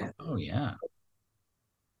 Oh, yeah.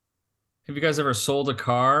 Have you guys ever sold a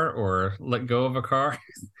car or let go of a car?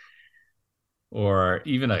 Or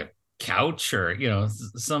even a couch, or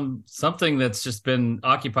something that's just been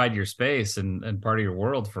occupied your space and part of your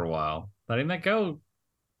world for a while? Letting that go,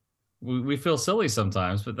 we feel silly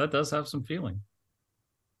sometimes, but that does have some feeling.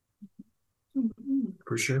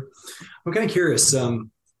 For sure. I'm kind of curious. Again,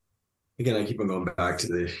 I keep on going back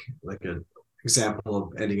to an example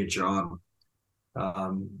of ending a job.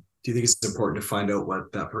 Do you think it's important to find out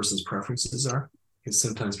what that person's preferences are? Because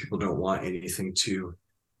sometimes people don't want anything too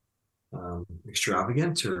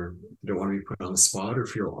extravagant, or they don't want to be put on the spot or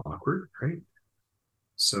feel awkward, right?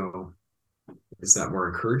 So is that more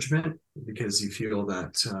encouragement because you feel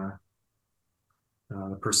that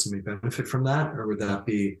the person may benefit from that, or would that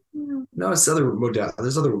be it's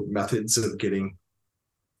there's other methods of getting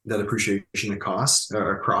that appreciation across,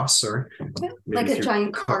 sorry. Like a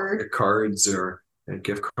giant card. Cards, or a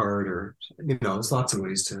gift card, or there's lots of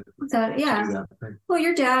ways to do that. Right? Well,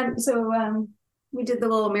 your dad, so we did the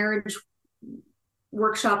little marriage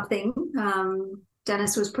workshop thing.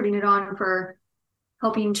 Dennis was putting it on for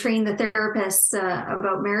helping train the therapists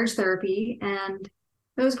about marriage therapy, and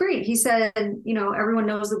it was great. He said, everyone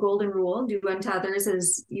knows the golden rule: do unto others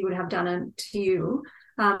as you would have done unto you.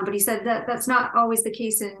 But he said that that's not always the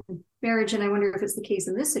case in marriage, and I wonder if it's the case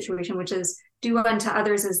in this situation, which is do unto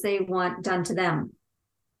others as they want done to them.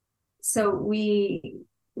 So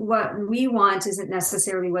what we want isn't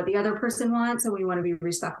necessarily what the other person wants, and we want to be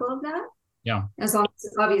respectful of that. Yeah. As long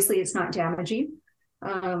as obviously it's not damaging.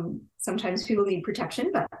 Sometimes people need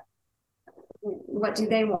protection, but what do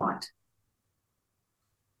they want?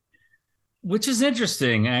 Which is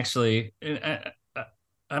interesting, actually.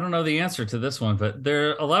 I don't know the answer to this one, but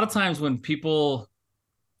there are a lot of times when people,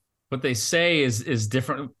 what they say is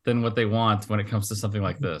different than what they want when it comes to something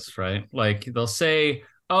like this, right? Like they'll say,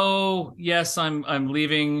 "Oh, yes, I'm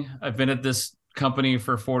leaving. I've been at this company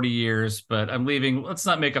for 40 years, but I'm leaving. Let's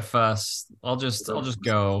not make a fuss. I'll just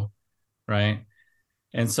go," right?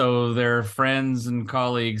 And so their friends and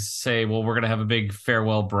colleagues say, "Well, we're going to have a big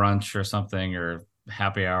farewell brunch or something, or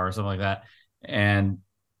happy hour or something like that." And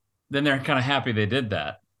then they're kind of happy they did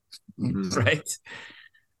that. Right.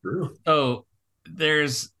 True. So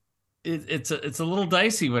it's a little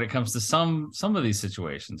dicey when it comes to some of these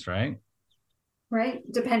situations, right? Right.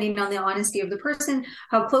 Depending on the honesty of the person,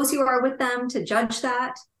 how close you are with them to judge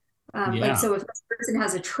that. Like, so if this person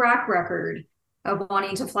has a track record of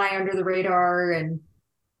wanting to fly under the radar and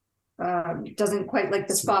doesn't quite like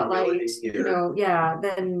the spotlight,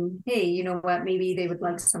 then, hey, you know what? Maybe they would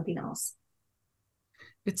like something else.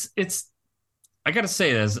 It's I got to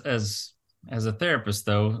say, as a therapist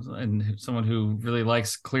though, and someone who really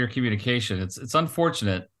likes clear communication, it's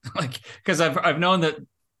unfortunate, like, because I've known that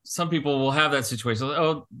some people will have that situation.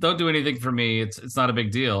 Oh, don't do anything for me. It's not a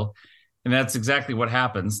big deal. And that's exactly what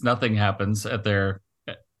happens. Nothing happens at their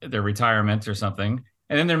retirement or something.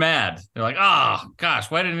 And then they're mad. They're like, oh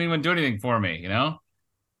gosh, why didn't anyone do anything for me? And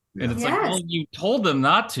it's like, well, you told them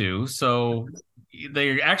not to, so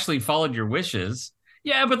they actually followed your wishes.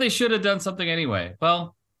 Yeah, but they should have done something anyway.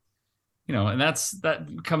 Well, and that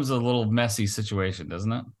becomes a little messy situation,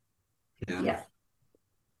 doesn't it? Yeah.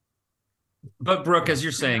 But Brooke, as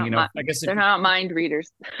you're saying, I guess they're not mind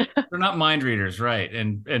readers. They're not mind readers, right?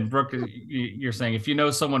 And Brooke, you're saying if you know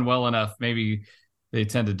someone well enough, maybe they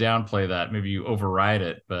tend to downplay that. Maybe you override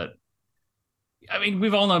it. But I mean,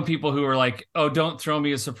 we've all known people who are like, "Oh, don't throw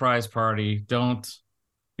me a surprise party. Don't,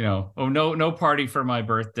 oh, no party for my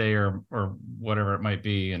birthday or whatever it might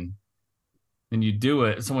be." And then you do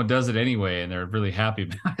it. Someone does it anyway, and they're really happy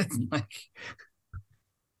about it.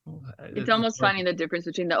 It's almost finding the difference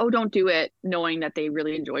between don't do it, knowing that they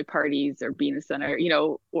really enjoy parties or being the center,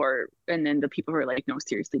 and then the people who are like, no,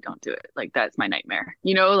 seriously, don't do it. Like, that's my nightmare.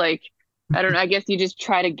 I don't know. I guess you just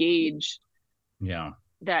try to gauge that,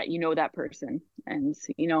 that person and,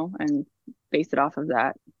 and base it off of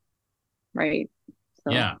that. Right.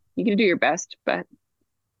 So you can do your best, but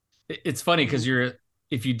it's funny because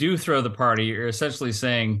if you do throw the party, you're essentially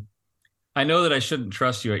saying, I know that I shouldn't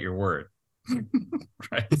trust you at your word.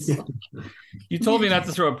 Right. You told me not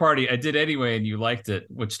to throw a party. I did anyway, and you liked it,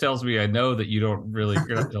 which tells me I know that you're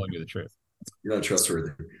not telling me the truth. You're not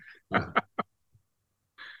trustworthy. No.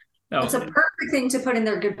 It's a perfect thing to put in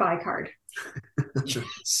their goodbye card.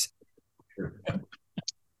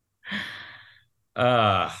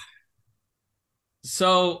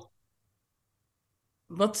 So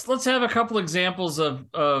let's have a couple examples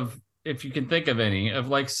of if you can think of any, of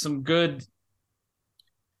like some good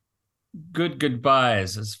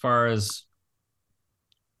goodbyes as far as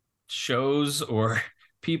shows or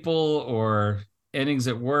people or endings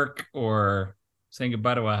at work or saying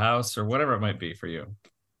goodbye to a house or whatever it might be for you.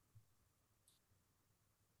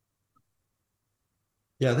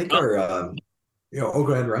 Yeah, I think our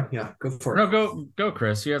go ahead, Ron. Yeah, go for it. No, go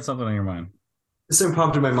Chris. You had something on your mind. This thing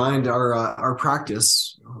popped in my mind. Our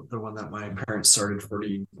practice, the one that my parents started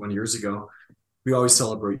 41 years ago, we always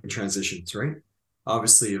celebrate transitions, right?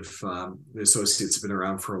 Obviously, if the associates have been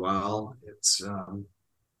around for a while, it's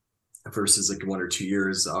versus like 1 or 2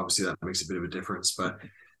 years, obviously that makes a bit of a difference. But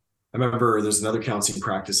I remember there's another counseling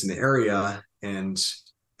practice in the area, and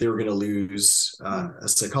they were going to lose a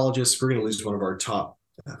psychologist. We're going to lose one of our top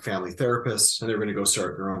family therapists, and they're going to go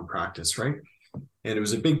start their own practice, right? And it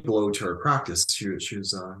was a big blow to our practice. She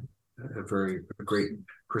was a great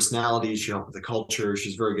personality. She helped with the culture.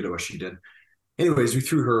 She's very good at what she did. Anyways, we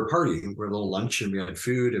threw her a party. We had a little lunch and we had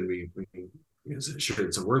food, and we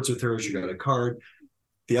shared some words with her. She got a card.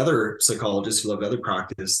 The other psychologist who loved other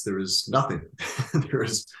practice, there was nothing. There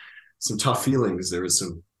was some tough feelings. There was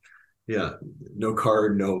some, no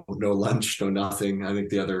card, no lunch, no nothing. I think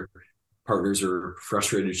the other partners are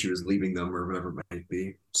frustrated she was leaving them or whatever it might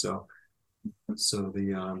be. So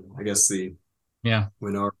the I guess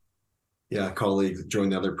when our colleague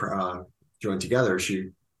joined together,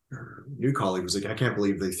 her new colleague was like, I can't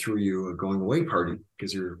believe they threw you a going away party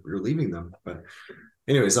because you're leaving them. But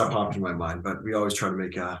anyways, that popped in my mind. But we always try to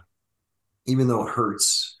make even though it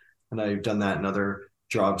hurts, and I've done that in other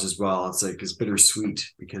jobs as well, it's bittersweet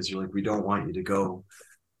because you're like, we don't want you to go.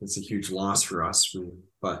 It's a huge loss for us,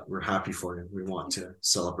 but we're happy for you. We want to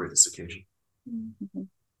celebrate this occasion.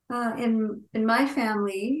 In my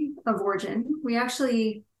family of origin, we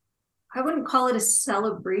actually, I wouldn't call it a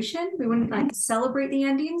celebration. We wouldn't celebrate the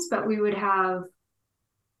endings, but we would have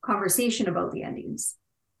conversation about the endings.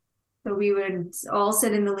 So we would all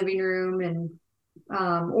sit in the living room and,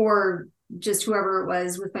 or just whoever it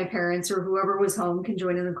was with my parents or whoever was home can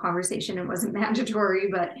join in the conversation. It wasn't mandatory,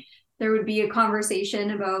 but there would be a conversation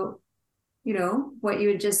about, what you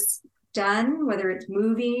had just done, whether it's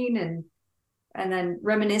moving and then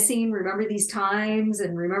reminiscing, remember these times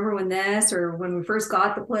and remember when this, or when we first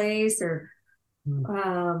got the place, or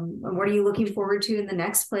and what are you looking forward to in the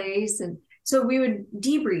next place? And so we would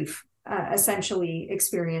debrief essentially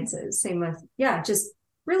experiences. Same with, just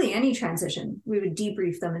really any transition. We would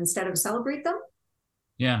debrief them instead of celebrate them.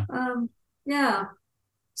 Yeah.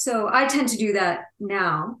 So I tend to do that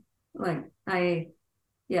now.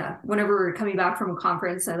 Whenever we're coming back from a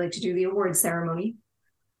conference, I like to do the award ceremony.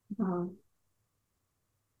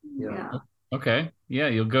 Okay. Yeah,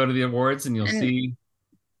 you'll go to the awards and you'll see,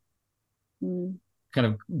 kind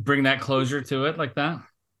of bring that closure to it like that.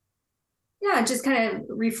 Yeah, just kind of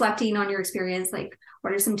reflecting on your experience. Like,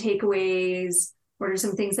 what are some takeaways? What are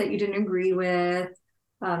some things that you didn't agree with?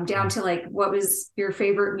 down to like, what was your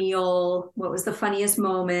favorite meal? What was the funniest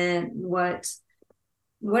moment?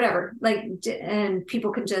 Whatever, like, and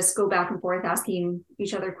people can just go back and forth asking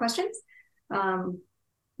each other questions.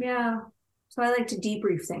 Yeah. So I like to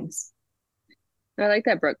debrief things. I like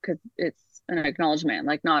that, Brooke, because it's an acknowledgement.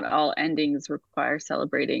 Like, not all endings require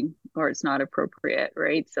celebrating, or it's not appropriate,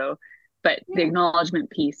 right? So, but the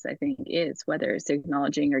acknowledgement piece, I think, is whether it's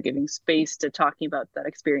acknowledging or giving space to talking about that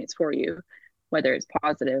experience for you, whether it's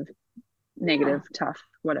positive, negative, tough,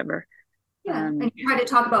 whatever. Yeah, and you try to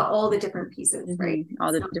talk about all the different pieces, right?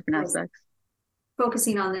 All the different aspects.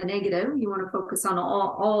 Focusing on the negative, you want to focus on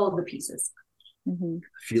all the pieces.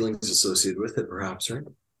 Feelings associated with it, perhaps, right?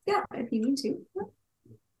 Yeah, if you need to.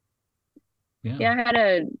 Yeah, I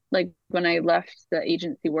had like, when I left the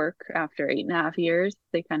agency work after 8.5 years,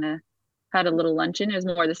 they kind of had a little luncheon. It was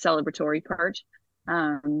more the celebratory part.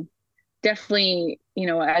 Definitely,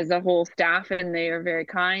 as a whole staff, and they are very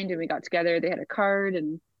kind, and we got together, they had a card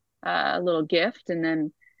and a little gift, and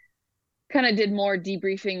then kind of did more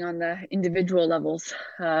debriefing on the individual levels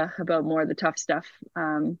about more of the tough stuff,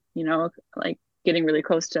 like getting really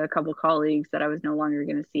close to a couple colleagues that I was no longer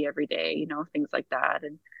going to see every day, things like that.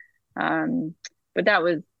 And but that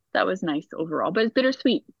was nice overall, but it's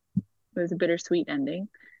bittersweet. It was a bittersweet ending.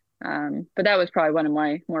 But that was probably one of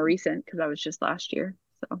my more recent, because I was just last year.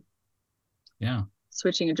 So yeah,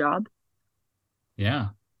 switching a job. Yeah,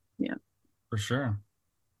 yeah, for sure.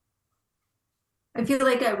 I feel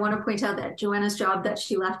like I want to point out that Joanna's job that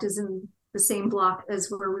she left is in the same block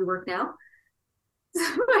as where we work now.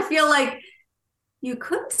 I feel like you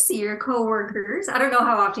could see your coworkers. I don't know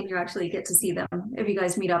how often you actually get to see them, if you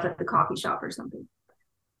guys meet up at the coffee shop or something.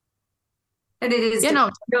 And it is, you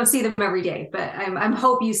don't see them every day, but I'm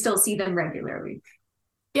hope you still see them regularly.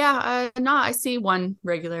 Yeah, I see one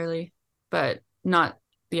regularly, but not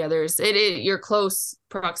the others. You're close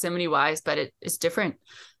proximity wise, but it's different.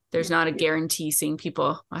 There's not a guarantee seeing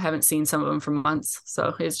people. I haven't seen some of them for months.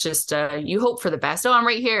 So it's just, you hope for the best. Oh, I'm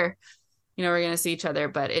right here. We're going to see each other,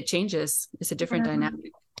 but it changes. It's a different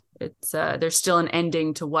dynamic. It's, there's still an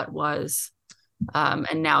ending to what was,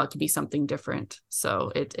 and now it could be something different.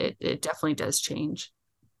 So it definitely does change.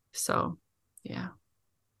 So, yeah.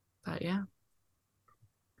 But yeah.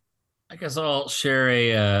 I guess I'll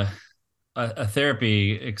share a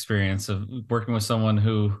therapy experience of working with someone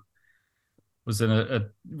who was in a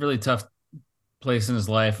really tough place in his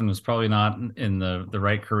life and was probably not in the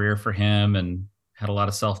right career for him, and had a lot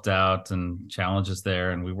of self-doubt and challenges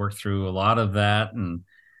there. And we worked through a lot of that, and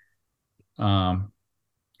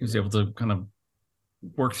he was able to kind of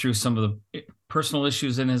work through some of the personal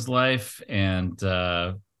issues in his life, and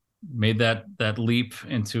made that leap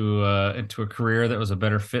into a career that was a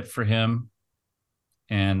better fit for him.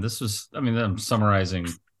 And this was, I'm summarizing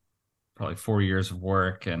probably 4 years of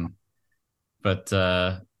work,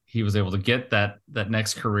 but he was able to get that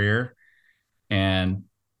next career. And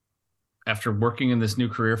after working in this new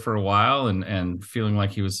career for a while and feeling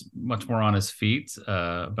like he was much more on his feet,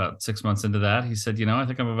 about 6 months into that, he said, I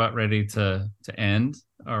think I'm about ready to end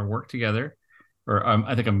our work together, or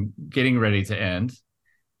I think I'm getting ready to end.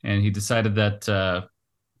 And he decided that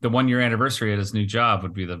the 1 year anniversary at his new job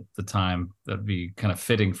would be the time that'd be kind of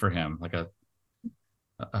fitting for him, like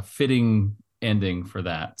a fitting ending for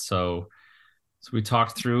that. So we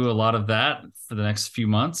talked through a lot of that for the next few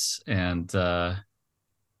months, and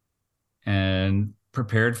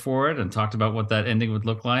prepared for it, and talked about what that ending would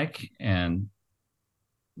look like, and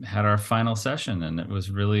had our final session. And it was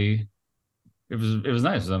nice. It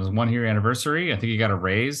was on his 1 year anniversary. I think he got a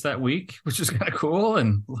raise that week, which was kind of cool.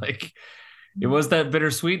 And like, it was that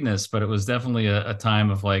bittersweetness, but it was definitely a time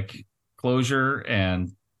of like closure and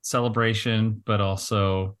celebration, but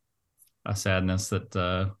also a sadness that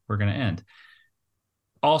we're going to end.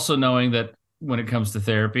 Also knowing that when it comes to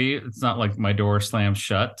therapy, it's not like my door slams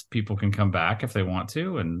shut. People can come back if they want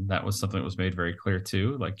to. And that was something that was made very clear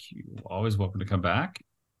too. Like, you're always welcome to come back.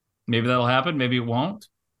 Maybe that'll happen. Maybe it won't.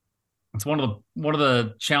 It's one of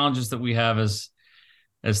the challenges that we have as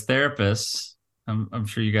therapists. I'm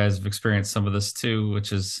sure you guys have experienced some of this too,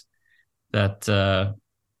 which is that I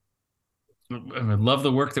love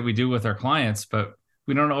the work that we do with our clients, but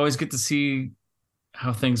we don't always get to see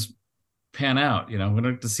how things pan out. We don't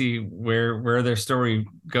get to see where their story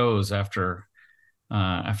goes after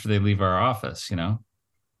they leave our office.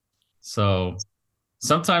 So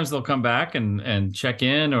sometimes they'll come back and check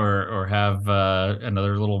in or have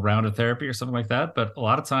another little round of therapy or something like that. But a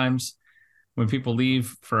lot of times when people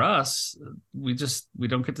leave for us, we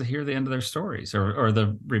don't get to hear the end of their stories or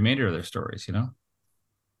the remainder of their stories,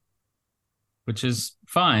 which is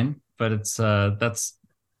fine. But it's that's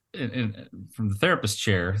from the therapist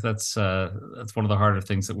chair, that's one of the harder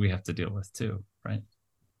things that we have to deal with too, right?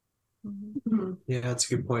 Mhm. Yeah,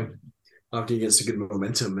 that's a good point. Often you get some good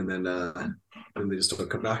momentum, and then they just don't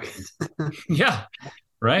come back. Yeah, Feel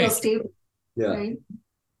right. stable, Yeah. right?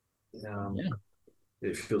 Yeah.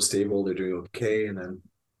 They feel stable, they're doing okay, and then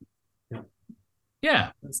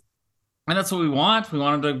Yeah, and that's what we want. We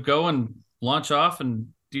want them to go and launch off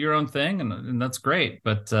and do your own thing, and that's great.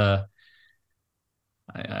 But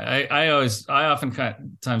I often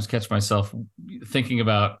times catch myself thinking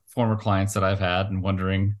about former clients that I've had and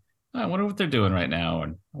wondering, I wonder what they're doing right now,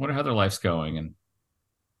 and I wonder how their life's going,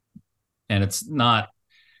 and it's not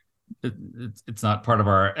part of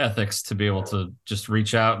our ethics to be able to just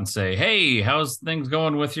reach out and say, hey, how's things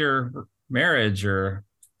going with your marriage, or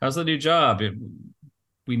how's the new job?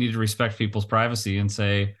 We need to respect people's privacy and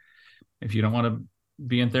say, if you don't want to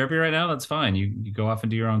be in therapy right now, that's fine. You go off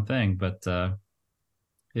and do your own thing. But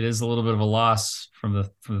it is a little bit of a loss from the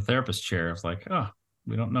therapist chair. It's like, oh,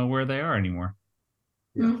 we don't know where they are anymore.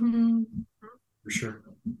 Yeah. Mm-hmm. For sure.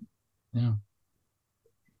 Yeah.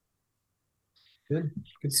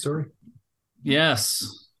 Good story. Yes.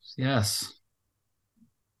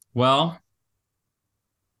 Well,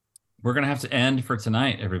 we're going to have to end for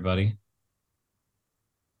tonight, everybody.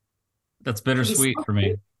 That's bittersweet for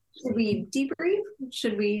me. Should we debrief?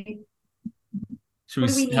 Should we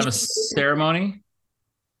have a ceremony?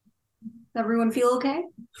 Does everyone feel okay?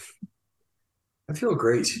 I feel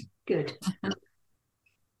great. Good. I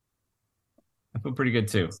feel pretty good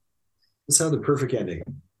too. Let's have the perfect ending.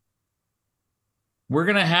 We're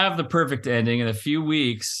going to have the perfect ending in a few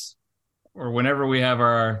weeks, or whenever we have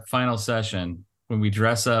our final session, when we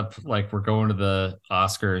dress up like we're going to the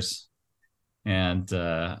Oscars and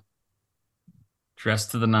dress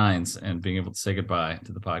to the nines and being able to say goodbye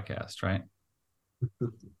to the podcast, right?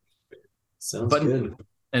 Sounds good.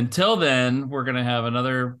 Until then, we're going to have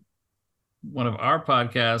another one of our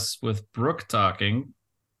podcasts with Brooke talking,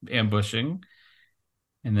 ambushing,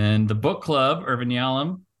 and then the book club, Irvin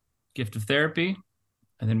Yalom, Gift of Therapy,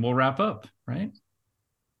 and then we'll wrap up, right?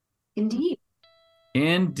 Indeed.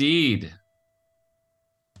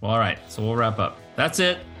 Well, all right, so we'll wrap up. That's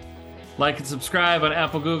it. Like and subscribe on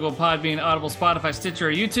Apple, Google, Podbean, Audible, Spotify, Stitcher,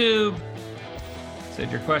 or YouTube.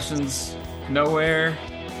 Send your questions nowhere.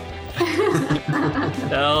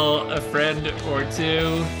 Tell a friend or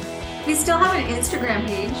two. We still have an Instagram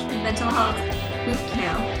page, Mental Health Boot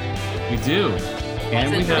Camp. We do.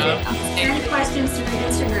 And we have... Send questions through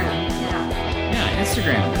Instagram. Yeah,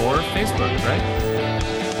 Instagram or Facebook, right?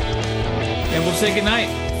 And we'll say goodnight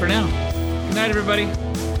for now. Good night, everybody.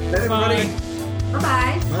 Good night, everybody.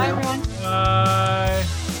 Bye-bye. Bye, everyone. Bye.